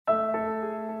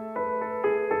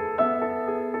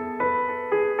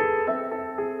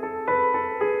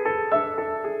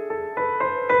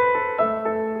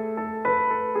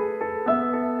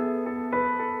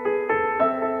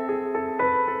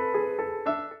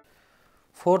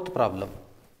Fourth problem.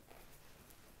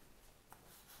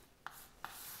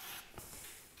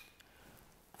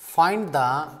 Find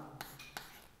the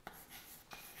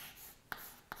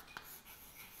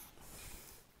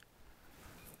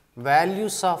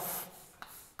values of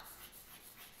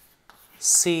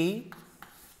C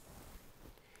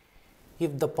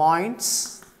if the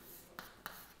points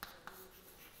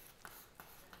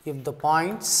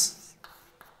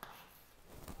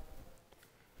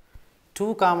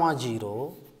 2,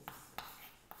 0,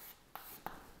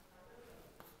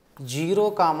 0,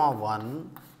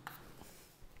 1,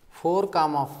 4,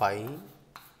 5,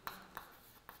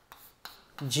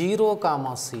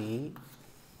 0, C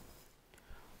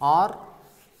are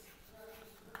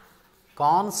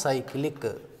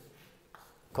concyclic.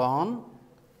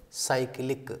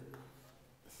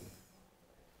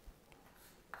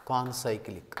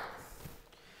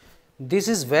 This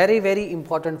is very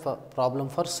important problem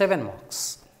for 7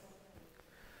 marks.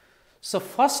 So,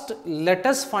 first let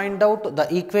us find out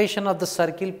the equation of the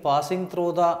circle passing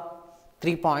through the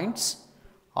 3 points.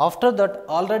 After that,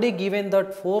 already given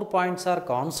that 4 points are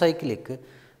concyclic,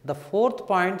 the 4th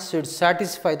point should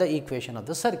satisfy the equation of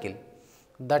the circle.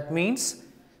 That means,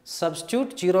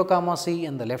 substitute 0, C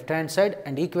in the left hand side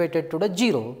and equate it to the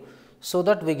 0, so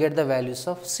that we get the values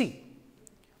of C.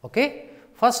 Okay?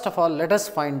 First of all, let us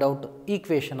find out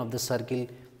equation of the circle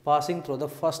passing through the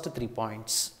first 3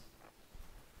 points.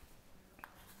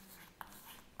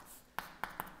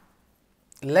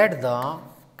 Let the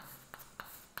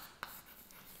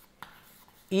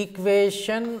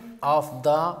equation of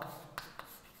the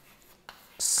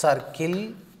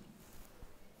circle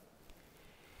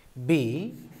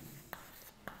be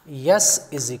S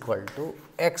is equal to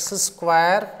x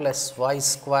square plus y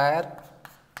square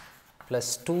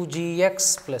plus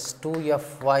 2gx plus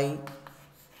 2fy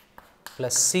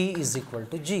plus c is equal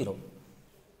to 0.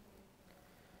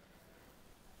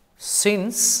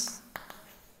 Since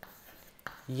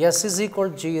S is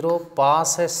equal to 0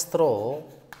 passes through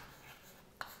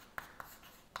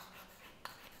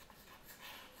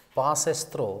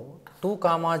 2,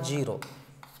 0.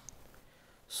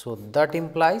 So, that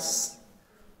implies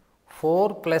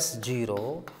 4 plus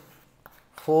 0,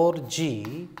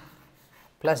 4g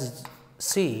plus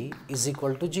c is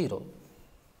equal to 0.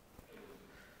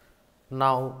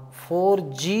 Now,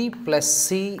 4g plus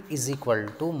c is equal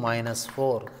to minus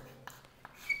 4,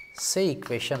 say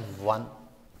equation 1.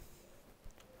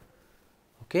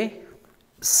 Okay.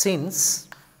 Since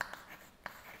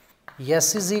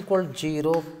S is equal to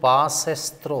 0 passes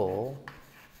through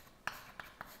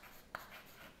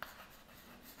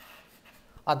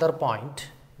other point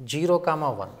 0,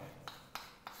 1.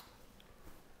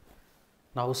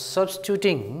 Now,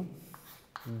 substituting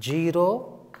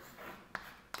 0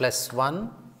 plus 1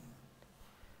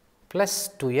 plus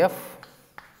 2f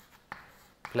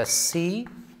plus c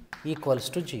equals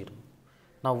to 0.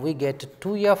 Now, we get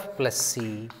 2f plus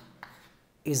c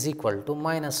is equal to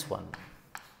minus 1,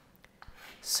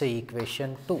 say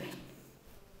equation 2.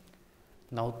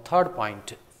 Now, third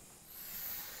point.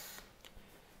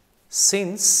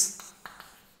 Since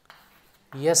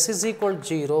S is equal to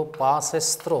 0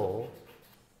 passes through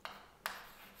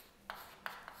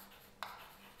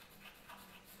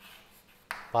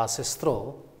passes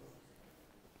through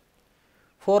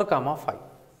 4, 5.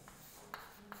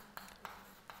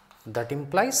 That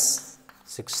implies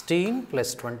 16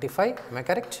 plus 25, am I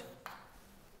correct?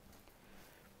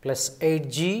 Plus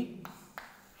 8g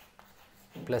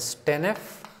plus 10f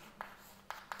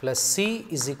plus c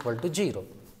is equal to 0.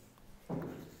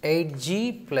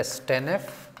 8g plus 10f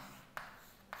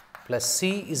plus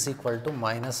c is equal to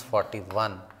minus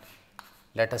 41.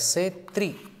 Let us say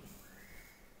 3.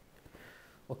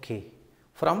 Okay.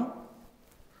 From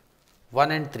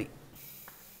 1 and 3.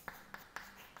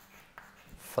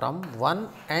 From 1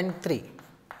 and 3.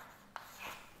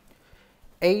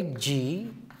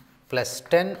 8g plus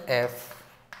 10f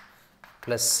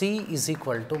plus c is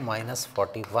equal to minus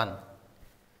 41.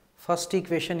 First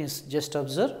equation is just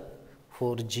observe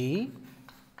 4g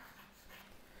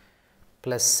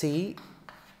plus c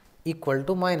equal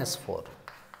to minus 4.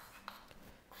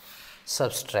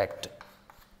 Subtract.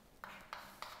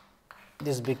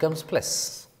 This becomes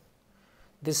plus.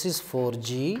 This is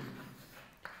 4g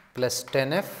plus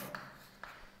 10f,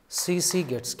 c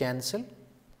gets cancelled.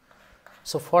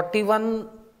 So, 41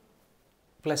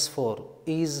 plus 4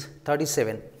 is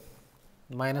 37,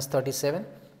 minus 37.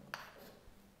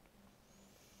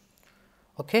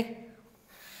 Okay.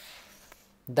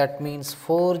 That means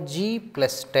 4g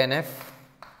plus 10f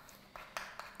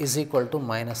is equal to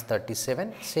minus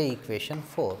 37, say equation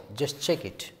 4, just check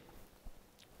it.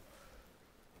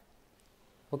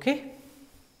 Okay.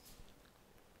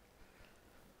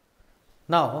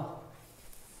 Now,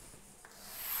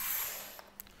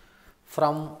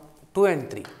 from 2 and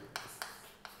 3,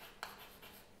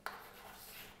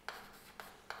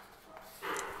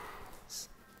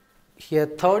 here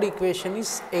third equation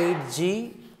is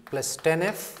 8g plus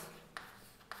 10f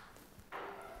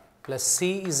plus c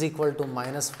is equal to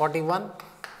minus 41.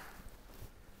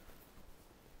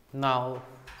 Now,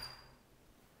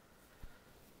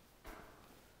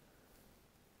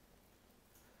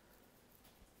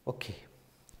 okay.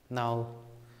 Now,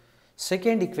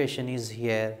 second equation is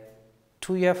here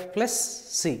 2f plus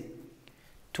c.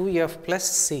 2f plus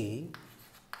c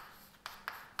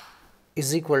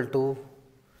is equal to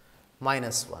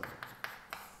minus 1.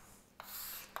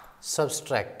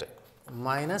 Subtract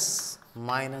minus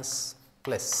minus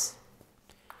plus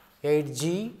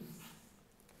 8g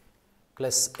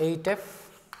plus 8f,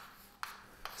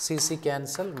 cc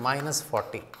cancel, minus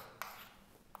 40.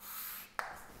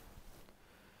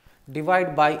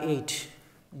 Divide by 8,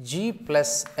 g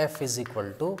plus f is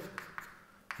equal to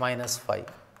minus 5.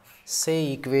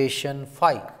 Say equation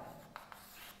 5.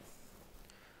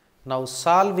 Now,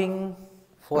 solving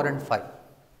 4 and 5.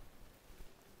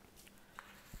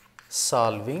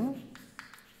 Solving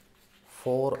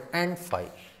 4 and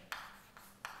 5.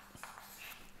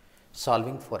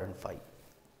 Solving 4 and 5.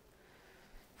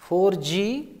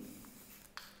 4g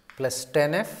plus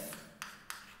 10f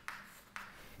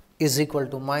is equal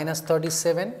to minus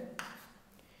 37.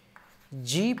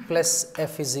 G plus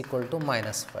f is equal to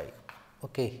minus 5.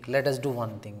 Okay, let us do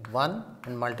one thing. 1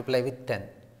 and multiply with 10.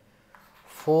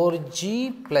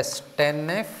 4g plus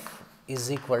 10f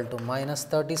is equal to minus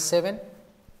 37.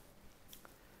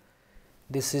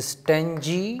 This is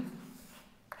 10g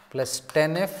plus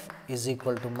 10f is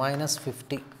equal to minus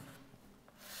 50.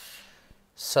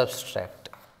 Subtract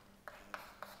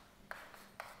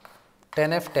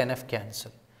 10f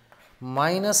cancel.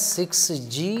 Minus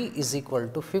 6g is equal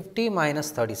to 50 minus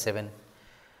 37.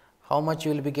 How much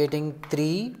you will be getting?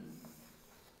 3,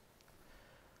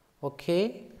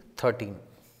 okay, 13.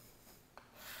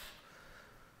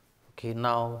 Okay,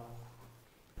 now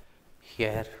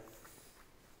here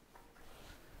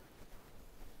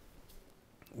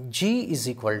g is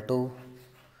equal to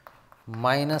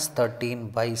minus 13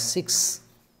 by 6.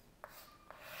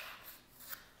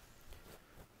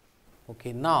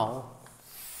 Okay, now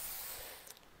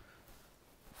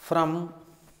from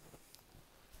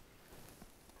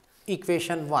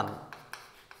equation 1,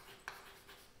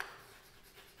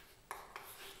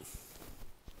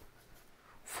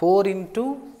 four into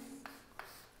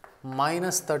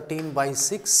minus 13 by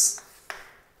 6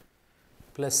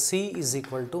 plus c is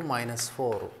equal to minus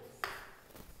 4.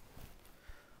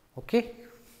 Okay.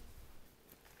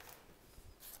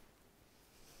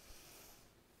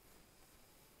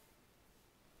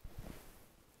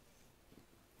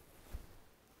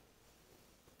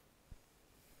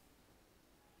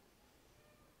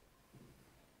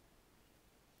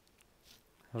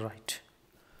 Right.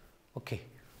 Okay.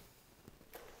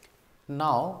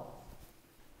 Now,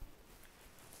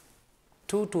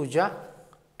 2 2 ja,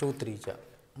 2 3 ja,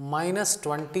 minus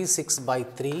 26 by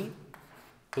 3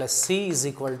 plus c is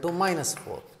equal to minus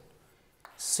 4.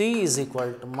 C is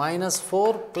equal to minus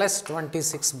 4 plus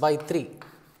 26 by 3.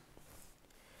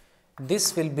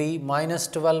 This will be minus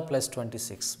 12 plus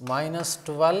 26. Minus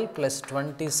 12 plus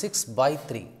 26 by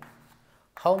 3.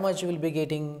 How much you will be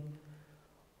getting?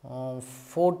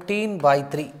 14 by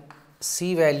 3.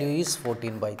 C value is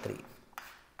 14 by 3.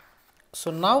 So,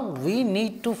 now we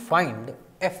need to find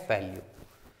f value.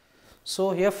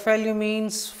 So, f value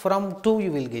means from 2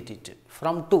 you will get it,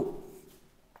 from 2.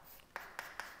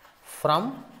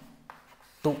 From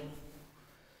 2.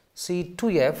 See,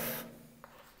 2f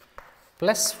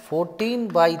plus 14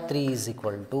 by 3 is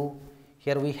equal to,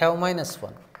 here we have minus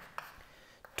 1.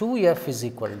 2f is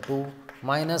equal to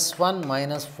minus 1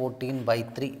 minus 14 by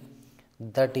 3,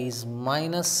 that is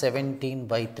minus 17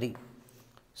 by 3.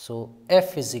 So,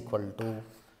 f is equal to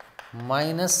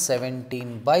minus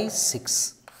 17 by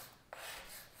 6.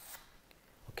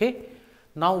 Okay.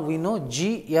 Now, we know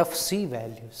G, F, C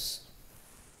values.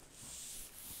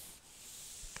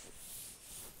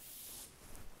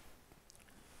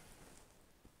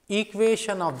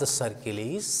 Equation of the circle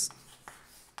is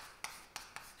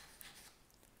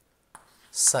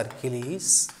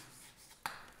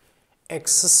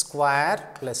x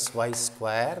square plus y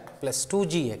square plus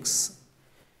 2gx.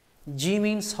 G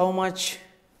means how much?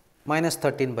 Minus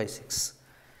 13 by 6.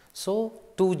 So,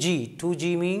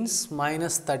 2g means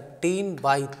minus 13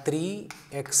 by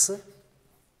 3x.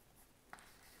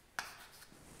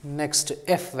 Next,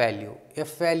 f value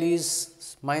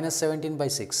is minus 17 by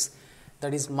 6,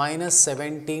 that is minus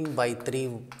 17 by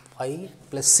 3 I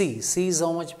plus c. C is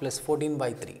how much? Plus 14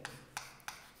 by 3.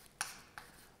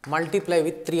 Multiply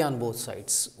with 3 on both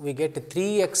sides. We get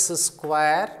 3x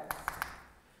square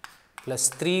plus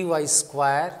 3y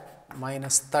square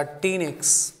minus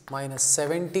 13x minus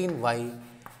 17y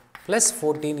plus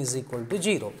 14 is equal to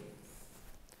 0.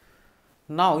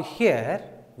 Now, here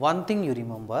one thing you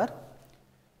remember,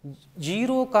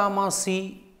 0 comma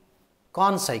c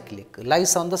concyclic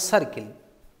lies on the circle.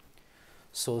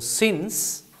 So,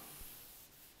 since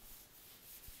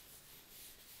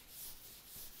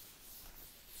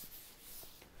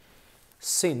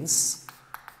Since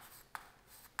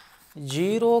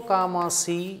 0 comma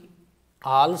c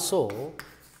also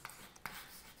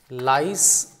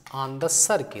lies on the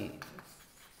circle,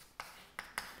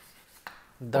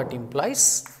 that implies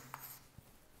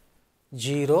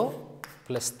 0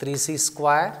 plus 3c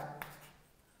square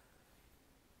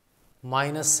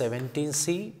minus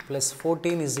 17c plus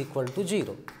 14 is equal to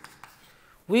 0.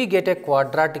 We get a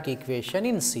quadratic equation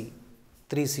in C,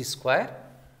 3c square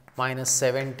minus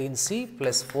 17c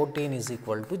plus 14 is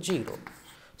equal to 0.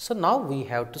 So, now we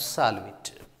have to solve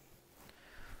it.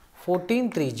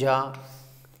 14 3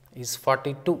 is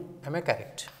 42, am I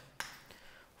correct?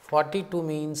 42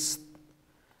 means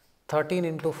 13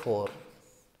 into 4,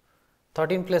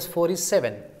 13 plus 4 is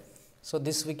 7. So,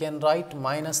 this we can write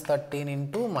minus 13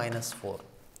 into minus 4.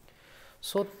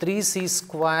 So, 3c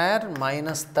square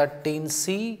minus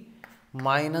 13c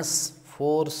minus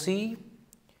 4c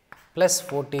plus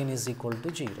 14 is equal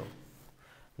to 0.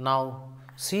 Now,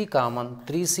 c common,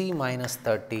 3c minus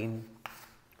 13.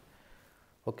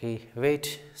 Okay,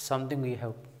 wait, something we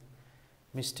have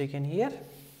mistaken here.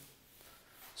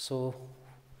 So,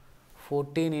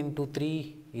 14 into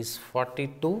 3 is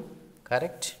 42,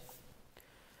 correct.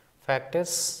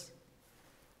 Factors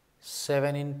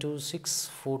 7 into 6,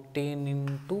 14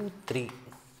 into 3,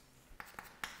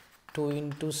 2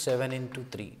 into 7 into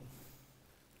 3.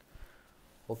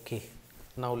 Okay,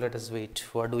 now let us wait.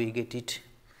 What do we get it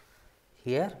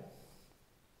here?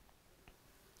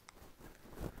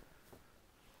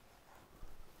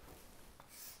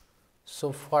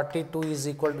 So, 42 is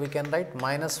equal to, we can write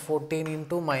minus 14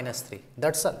 into minus 3.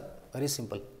 That's all, very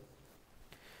simple.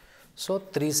 So,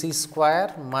 3c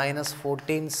square minus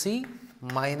 14c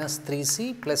minus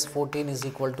 3c plus 14 is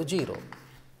equal to 0.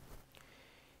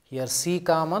 Here c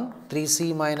common,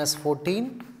 3c minus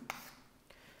 14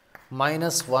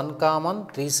 minus 1 common,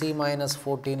 3c minus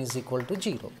 14 is equal to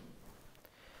 0.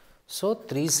 So,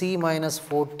 3c minus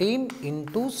 14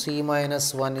 into c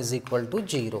minus 1 is equal to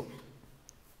 0.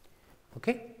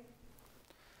 Okay.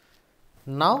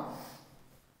 Now,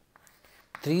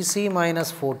 3c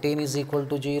minus 14 is equal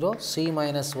to 0, c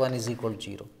minus 1 is equal to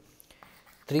 0.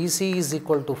 3c is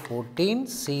equal to 14,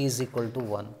 c is equal to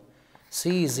 1,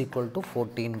 c is equal to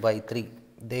 14 by 3.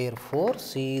 Therefore,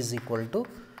 c is equal to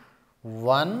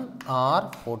 1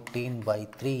 or 14 by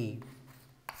 3.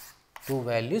 Two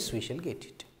values we shall get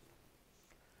it.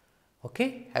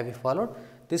 Okay, have you followed?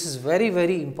 This is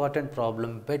very important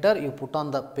problem. Better you put on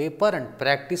the paper and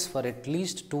practice for at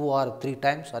least 2 or 3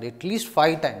 times or at least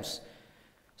 5 times.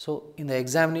 So, in the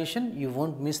examination you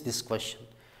won't miss this question.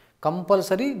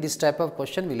 Compulsory this type of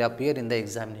question will appear in the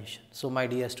examination. So, my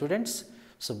dear students,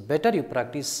 so better you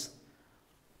practice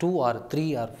 2 or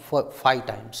 3 or 5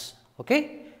 times,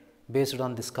 okay, based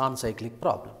on this concyclic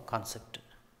problem concept.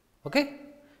 Okay,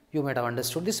 you might have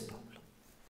understood this problem.